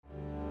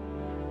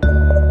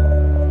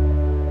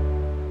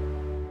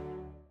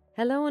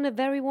Hello and a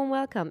very warm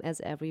welcome,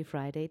 as every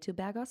Friday, to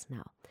Bergos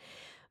Now.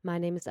 My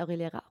name is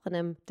Aurelia Rauch, and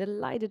I'm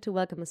delighted to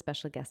welcome a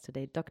special guest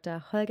today, Dr.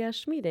 Holger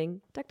Schmieding.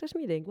 Dr.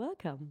 Schmieding,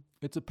 welcome.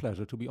 It's a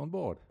pleasure to be on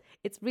board.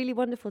 It's really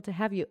wonderful to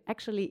have you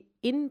actually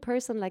in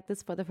person like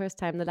this for the first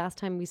time. The last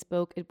time we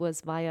spoke, it was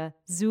via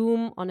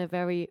Zoom on a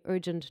very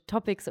urgent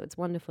topic, so it's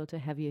wonderful to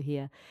have you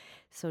here,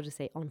 so to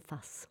say, en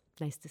face.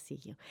 Nice to see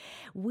you.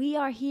 We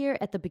are here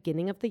at the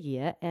beginning of the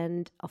year,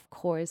 and of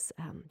course,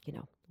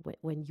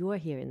 when you're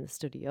here in the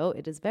studio,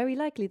 it is very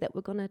likely that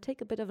we're going to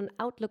take a bit of an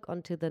outlook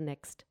onto the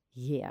next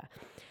year.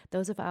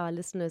 Those of our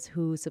listeners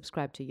who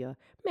subscribe to your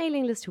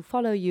mailing list, who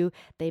follow you,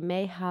 they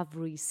may have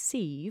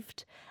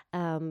received,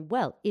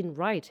 in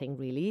writing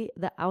really,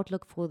 the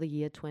outlook for the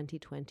year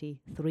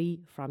 2023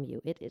 from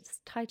you. It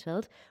is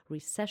titled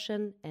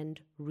Recession and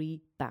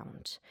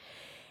Rebound.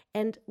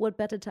 And what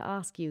better to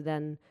ask you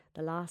than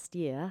the last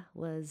year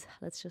was,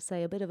 let's just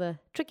say, a bit of a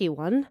tricky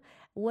one.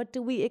 What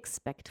do we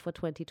expect for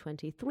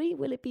 2023?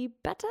 Will it be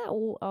better,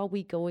 or are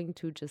we going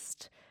to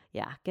just,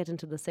 get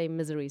into the same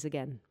miseries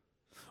again?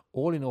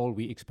 All in all,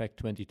 we expect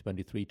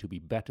 2023 to be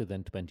better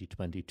than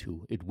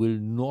 2022. It will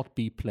not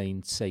be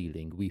plain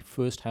sailing. We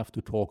first have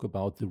to talk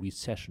about the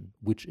recession,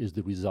 which is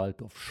the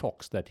result of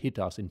shocks that hit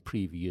us in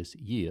previous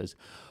years.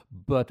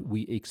 But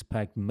we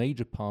expect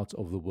major parts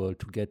of the world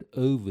to get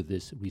over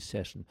this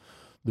recession.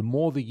 The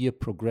more the year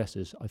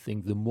progresses, I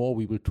think the more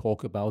we will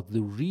talk about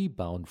the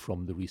rebound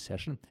from the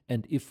recession.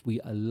 And if we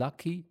are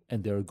lucky,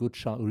 and there are good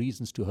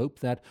reasons to hope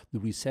that, the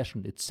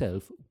recession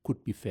itself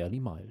could be fairly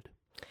mild.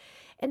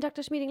 And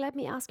Dr. Schmieding, let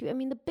me ask you,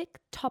 the big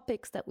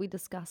topics that we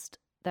discussed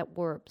that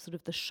were sort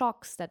of the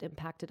shocks that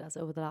impacted us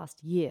over the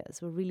last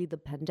years were really the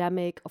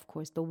pandemic, of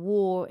course, the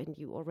war, and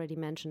you already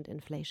mentioned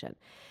inflation.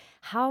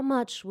 How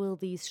much will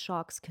these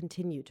shocks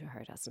continue to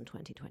hurt us in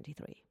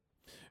 2023?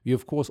 We,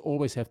 of course,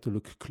 always have to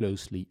look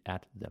closely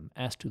at them.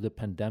 As to the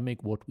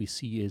pandemic, what we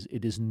see is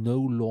it is no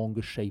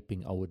longer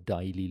shaping our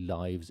daily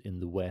lives in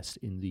the West,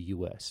 in the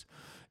US.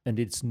 And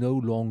it's no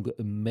longer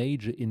a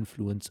major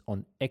influence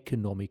on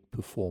economic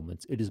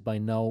performance. It is by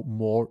now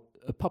more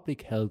a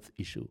public health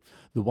issue.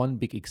 The one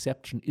big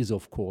exception is,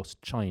 of course,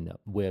 China,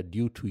 where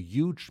due to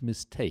huge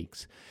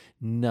mistakes,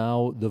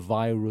 now the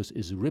virus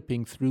is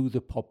ripping through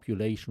the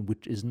population,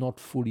 which is not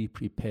fully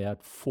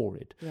prepared for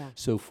it. Yeah.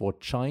 So for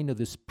China,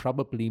 this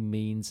probably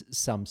means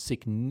some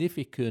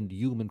significant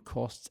human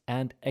costs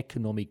and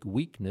economic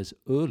weakness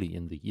early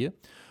in the year.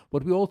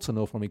 But we also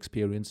know from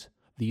experience,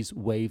 these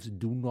waves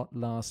do not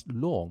last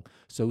long.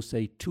 So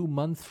say 2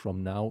 months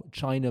from now,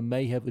 China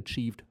may have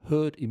achieved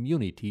herd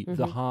immunity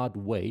the hard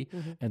way,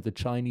 and the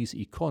Chinese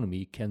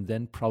economy can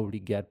then probably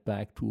get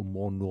back to a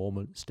more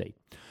normal state.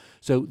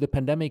 So the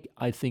pandemic,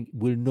 I think,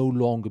 will no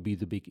longer be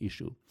the big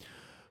issue.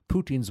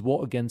 Putin's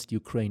war against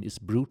Ukraine is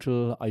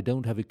brutal. I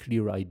don't have a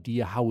clear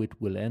idea how it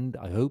will end.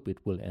 I hope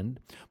it will end.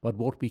 But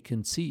what we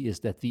can see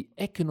is that the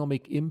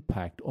economic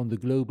impact on the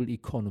global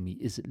economy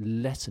is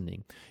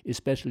lessening.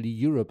 Especially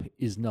Europe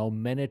is now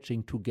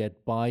managing to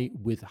get by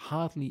with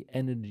hardly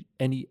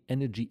any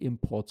energy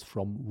imports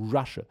from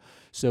Russia.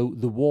 So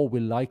the war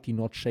will likely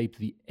not shape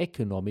the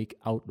economic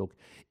outlook.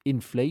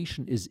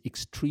 Inflation is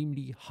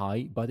extremely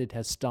high, but it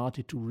has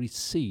started to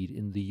recede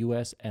in the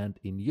US and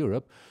in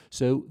Europe.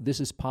 So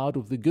this is part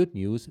of the good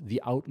news. The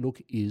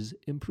outlook is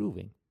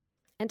improving.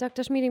 And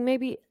Dr. Schmieding,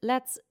 maybe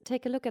let's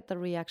take a look at the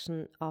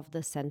reaction of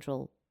the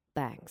central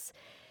banks.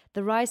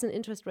 The rise in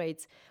interest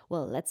rates,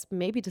 well, let's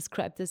maybe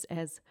describe this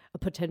as a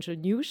potential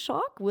new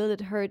shock. Will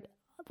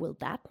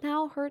that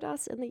now hurt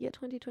us in the year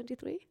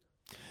 2023?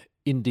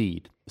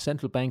 Indeed,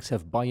 central banks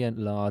have by and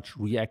large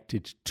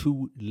reacted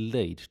too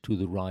late to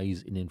the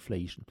rise in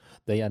inflation.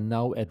 They are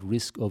now at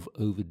risk of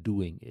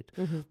overdoing it.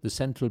 The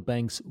central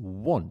banks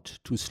want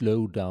to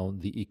slow down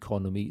the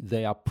economy.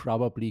 They are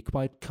probably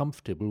quite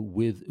comfortable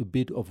with a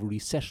bit of a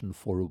recession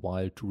for a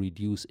while to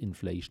reduce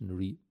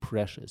inflationary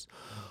pressures.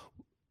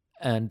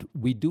 And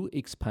we do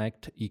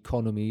expect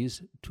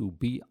economies to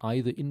be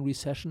either in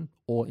recession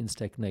or in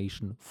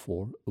stagnation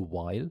for a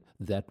while.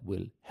 That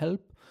will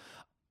help.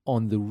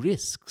 On the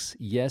risks,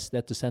 yes,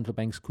 that the central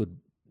banks could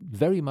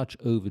very much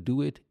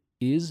overdo it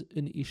is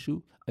an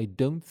issue. I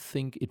don't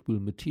think it will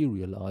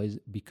materialize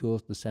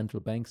because the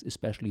central banks,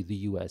 especially the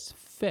US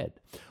Fed,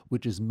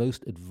 which is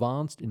most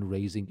advanced in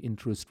raising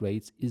interest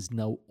rates, is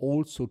now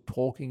also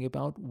talking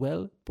about,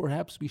 well,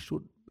 perhaps we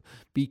should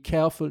be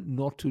careful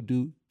not to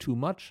do too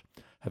much.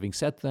 Having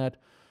said that,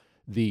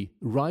 the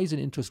rise in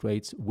interest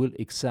rates will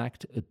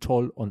exact a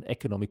toll on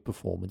economic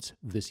performance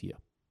this year.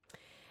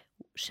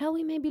 Shall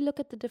we maybe look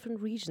at the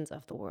different regions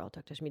of the world,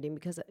 Dr. Schmieding?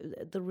 Because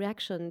the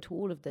reaction to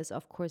all of this,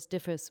 of course,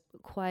 differs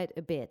quite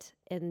a bit.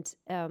 And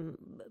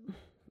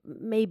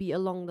maybe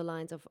along the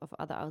lines of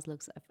other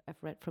outlooks I've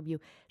read from you.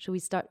 Should we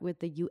start with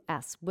the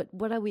US?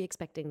 What are we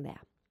expecting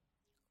there?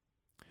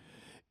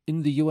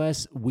 In the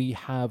US, we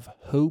have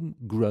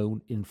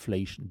homegrown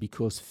inflation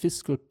because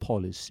fiscal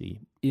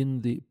policy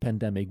in the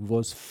pandemic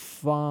was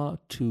far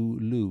too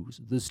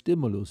loose. The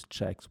stimulus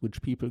checks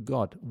which people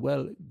got,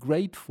 well,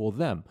 great for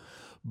them.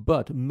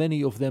 but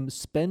many of them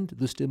spent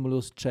the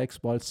stimulus checks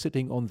while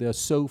sitting on their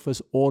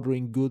sofas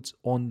ordering goods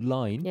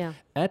online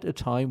at a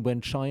time when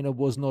China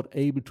was not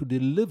able to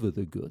deliver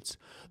the goods.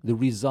 The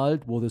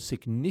result was a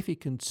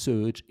significant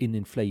surge in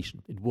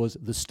inflation. It was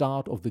the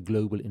start of the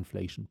global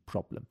inflation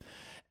problem.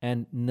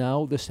 And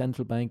now the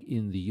central bank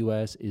in the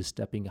US is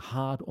stepping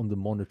hard on the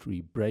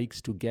monetary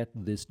brakes to get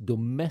this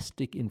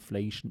domestic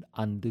inflation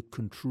under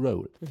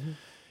control.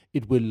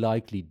 It will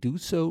likely do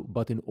so,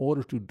 but in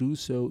order to do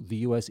so, the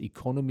US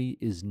economy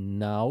is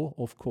now,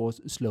 of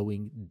course,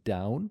 slowing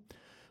down.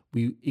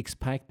 We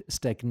expect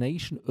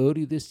stagnation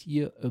early this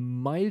year, a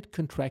mild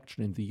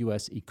contraction in the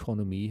US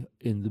economy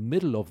in the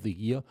middle of the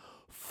year,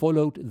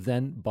 followed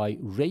then by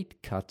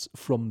rate cuts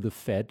from the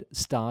Fed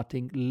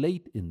starting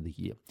late in the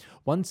year.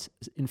 Once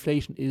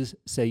inflation is,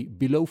 say,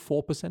 below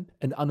 4%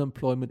 and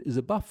unemployment is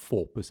above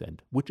 4%,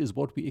 which is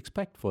what we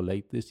expect for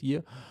late this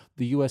year,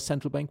 the US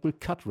central bank will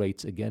cut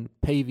rates again,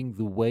 paving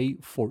the way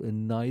for a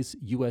nice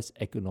US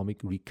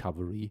economic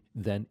recovery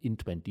then in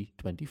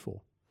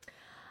 2024.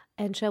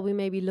 And shall we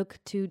maybe look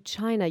to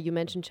China? You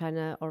mentioned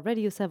China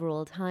already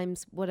several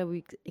times. What are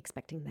we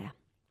expecting there?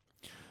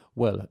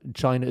 Well,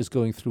 China is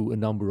going through a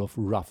number of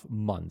rough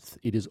months.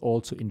 It is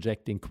also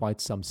injecting quite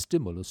some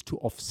stimulus to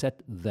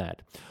offset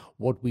that.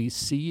 What we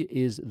see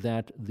is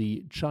that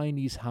the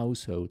Chinese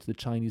households, the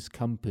Chinese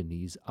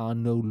companies are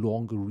no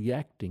longer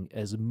reacting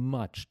as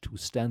much to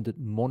standard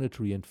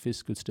monetary and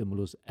fiscal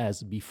stimulus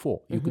as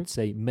before. You could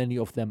say many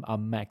of them are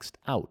maxed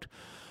out.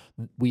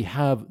 We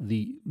have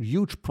the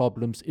huge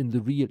problems in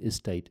the real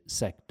estate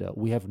sector.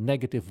 We have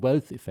negative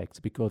wealth effects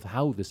because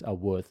houses are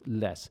worth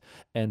less.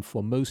 And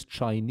for most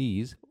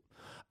Chinese,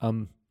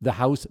 the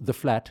house, the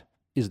flat,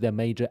 is their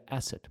major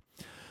asset.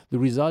 The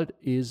result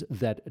is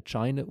that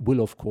China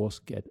will, of course,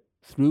 get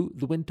through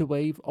the winter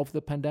wave of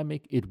the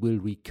pandemic. It will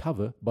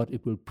recover, but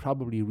it will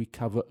probably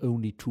recover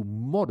only to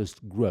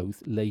modest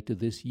growth later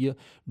this year,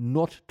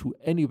 not to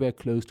anywhere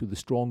close to the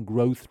strong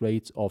growth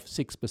rates of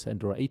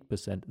 6% or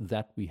 8%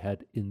 that we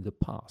had in the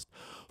past.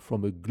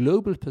 From a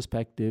global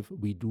perspective,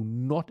 we do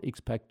not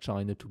expect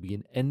China to be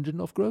an engine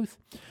of growth,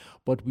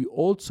 but we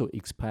also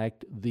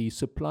expect the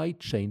supply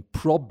chain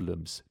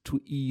problems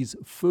to ease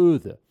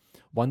further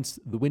once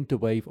the winter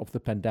wave of the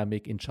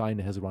pandemic in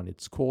China has run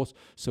its course.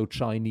 So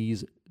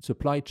Chinese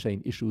supply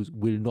chain issues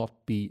will not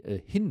be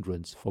a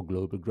hindrance for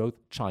global growth.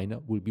 China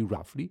will be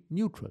roughly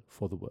neutral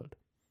for the world.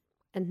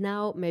 And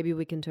now maybe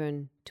we can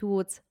turn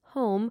towards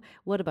home.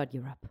 What about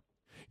Europe?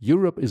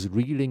 Europe is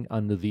reeling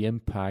under the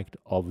impact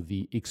of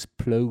the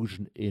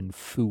explosion in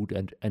food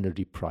and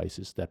energy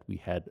prices that we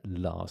had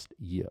last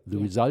year. The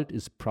result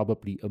is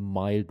probably a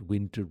mild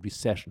winter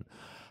recession.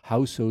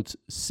 Households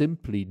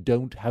simply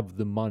don't have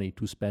the money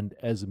to spend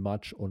as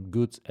much on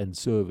goods and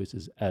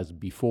services as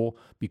before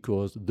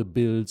because the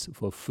bills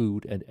for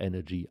food and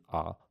energy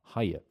are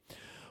higher.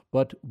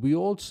 But we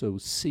also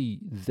see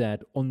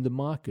that on the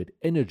market,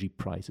 energy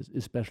prices,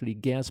 especially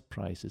gas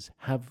prices,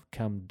 have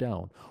come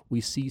down.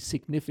 We see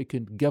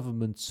significant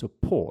government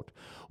support.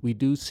 We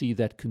do see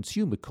that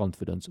consumer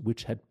confidence,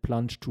 which had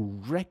plunged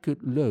to record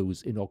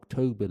lows in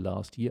October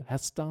last year,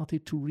 has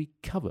started to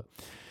recover.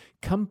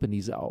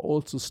 Companies are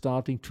also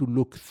starting to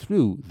look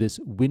through this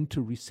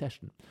winter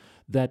recession.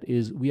 That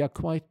is, we are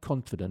quite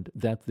confident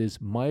that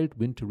this mild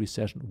winter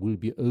recession will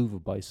be over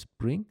by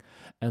spring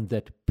and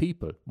that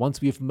people, once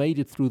we've made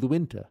it through the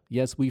winter,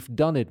 yes, we've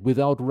done it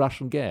without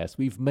Russian gas,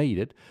 we've made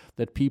it,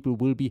 that people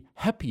will be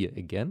happier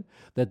again,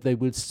 that they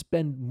will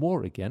spend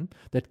more again,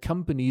 that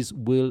companies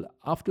will,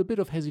 after a bit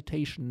of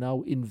hesitation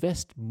now,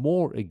 invest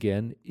more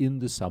again in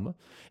the summer,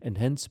 and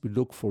hence we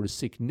look for a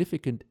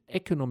significant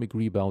economic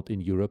rebound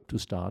in Europe to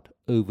start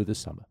over the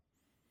summer.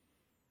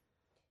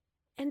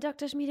 And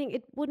Dr. Schmieding,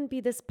 it wouldn't be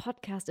this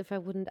podcast if I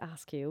wouldn't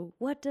ask you,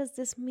 what does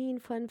this mean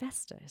for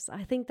investors?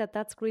 I think that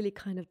that's really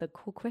kind of the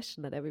core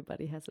question that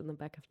everybody has in the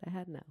back of their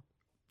head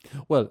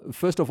now. Well,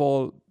 first of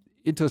all,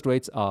 interest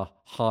rates are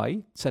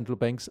high. Central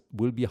banks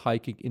will be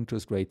hiking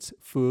interest rates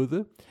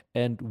further,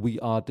 and we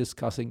are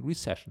discussing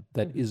recession.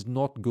 That is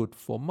not good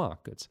for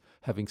markets.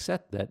 Having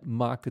said that,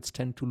 markets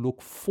tend to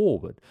look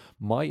forward.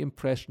 My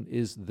impression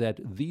is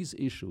that these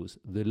issues,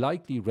 the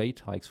likely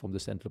rate hikes from the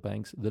central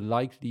banks, the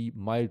likely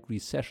mild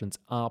recessions,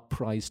 are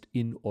priced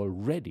in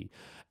already,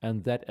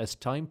 and that as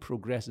time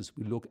progresses,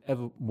 we look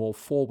ever more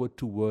forward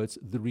towards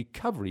the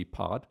recovery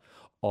part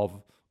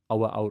of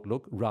our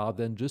outlook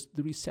rather than just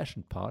the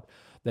recession part.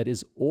 That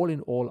is, all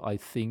in all, I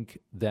think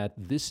that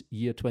this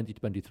year,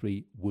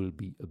 2023, will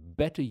be a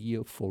better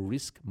year for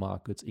risk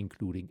markets,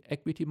 including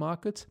equity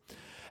markets,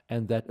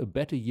 and that a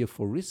better year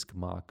for risk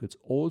markets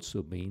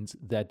also means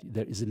that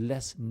there is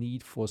less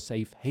need for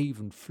safe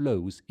haven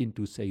flows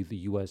into, say, the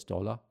US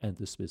dollar and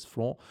the Swiss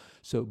franc.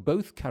 So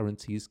both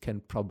currencies can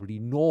probably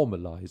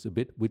normalize a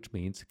bit, which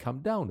means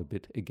come down a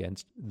bit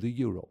against the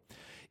euro.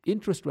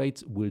 Interest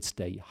rates will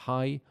stay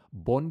high,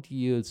 bond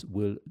yields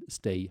will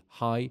stay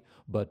high,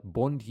 but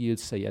bond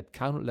yields, say at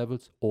current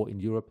levels or in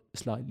Europe,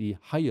 slightly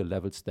higher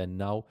levels than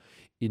now,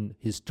 in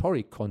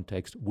historic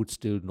context, would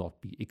still not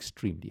be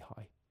extremely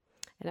high.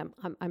 And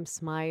I'm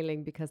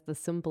smiling because the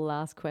simple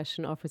last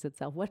question offers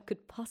itself. What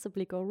could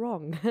possibly go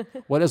wrong?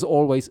 Well, as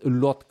always, a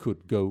lot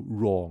could go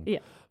wrong. Yeah.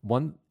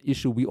 One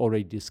issue we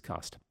already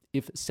discussed.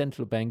 If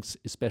central banks,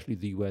 especially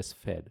the US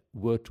Fed,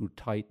 were to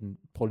tighten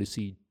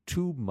policy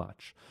too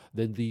much,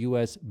 then the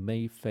US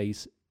may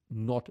face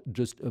not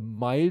just a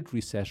mild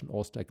recession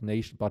or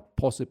stagnation, but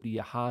possibly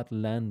a hard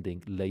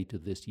landing later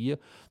this year.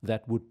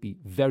 That would be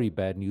very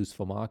bad news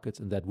for markets,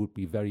 and that would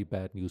be very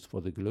bad news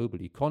for the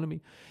global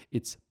economy.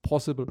 It's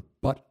possible,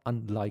 but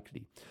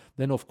unlikely.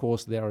 Then, of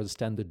course, there are the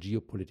standard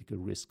geopolitical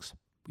risks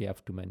we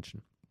have to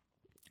mention.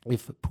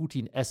 If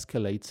Putin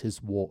escalates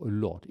his war a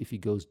lot, if he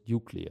goes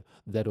nuclear,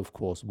 that of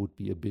course would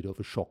be a bit of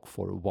a shock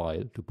for a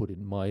while, to put it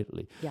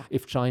mildly. Yeah.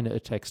 If China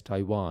attacks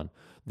Taiwan,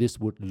 this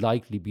would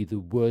likely be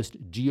the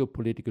worst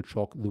geopolitical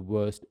shock, the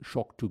worst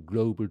shock to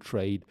global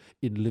trade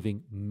in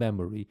living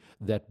memory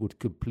that would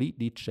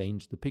completely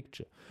change the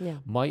picture. Yeah.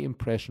 My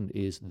impression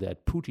is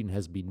that Putin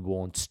has been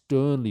warned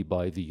sternly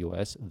by the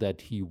US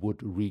that he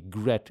would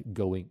regret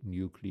going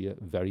nuclear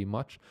very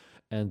much,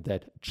 and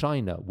that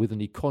China, with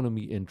an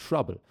economy in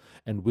trouble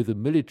and with a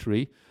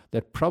military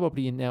that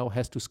probably now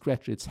has to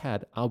scratch its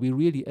head, are we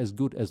really as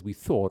good as we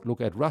thought?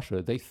 Look at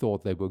Russia. They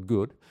thought they were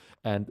good,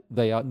 and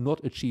they are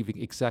not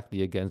achieving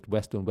exactly against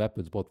Western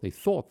weapons what they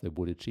thought they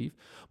would achieve.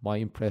 My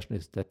impression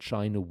is that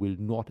China will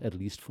not, at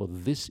least for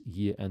this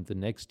year and the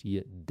next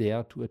year,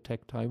 dare to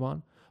attack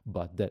Taiwan,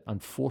 but that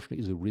unfortunately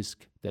is a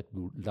risk that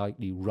will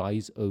likely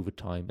rise over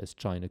time as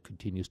China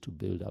continues to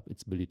build up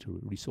its military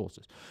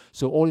resources.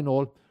 So all in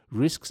all,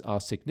 risks are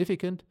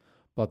significant,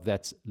 but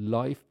that's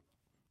life.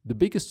 The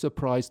biggest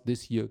surprise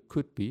this year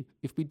could be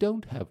if we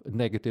don't have a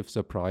negative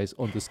surprise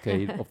on the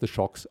scale of the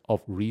shocks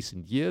of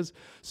recent years.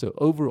 So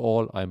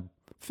overall, I'm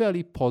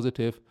fairly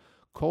positive,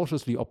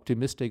 cautiously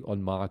optimistic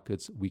on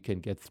markets. We can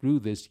get through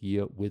this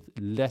year with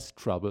less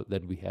trouble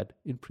than we had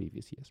in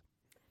previous years.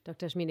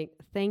 Dr. Schmieding,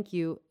 thank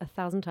you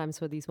 1,000 times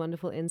for these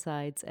wonderful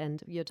insights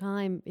and your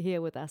time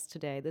here with us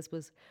today. This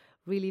was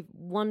really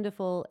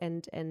wonderful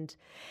and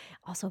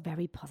also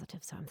very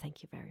positive. So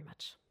thank you very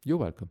much. You're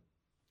welcome.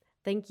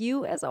 Thank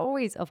you, as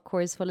always, of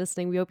course, for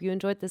listening. We hope you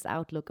enjoyed this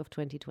outlook of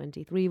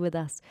 2023 with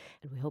us,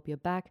 and we hope you're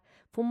back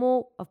for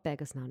more of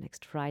Bergers Now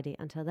next Friday.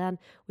 Until then,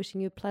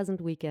 wishing you a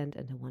pleasant weekend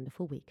and a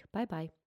wonderful week. Bye-bye.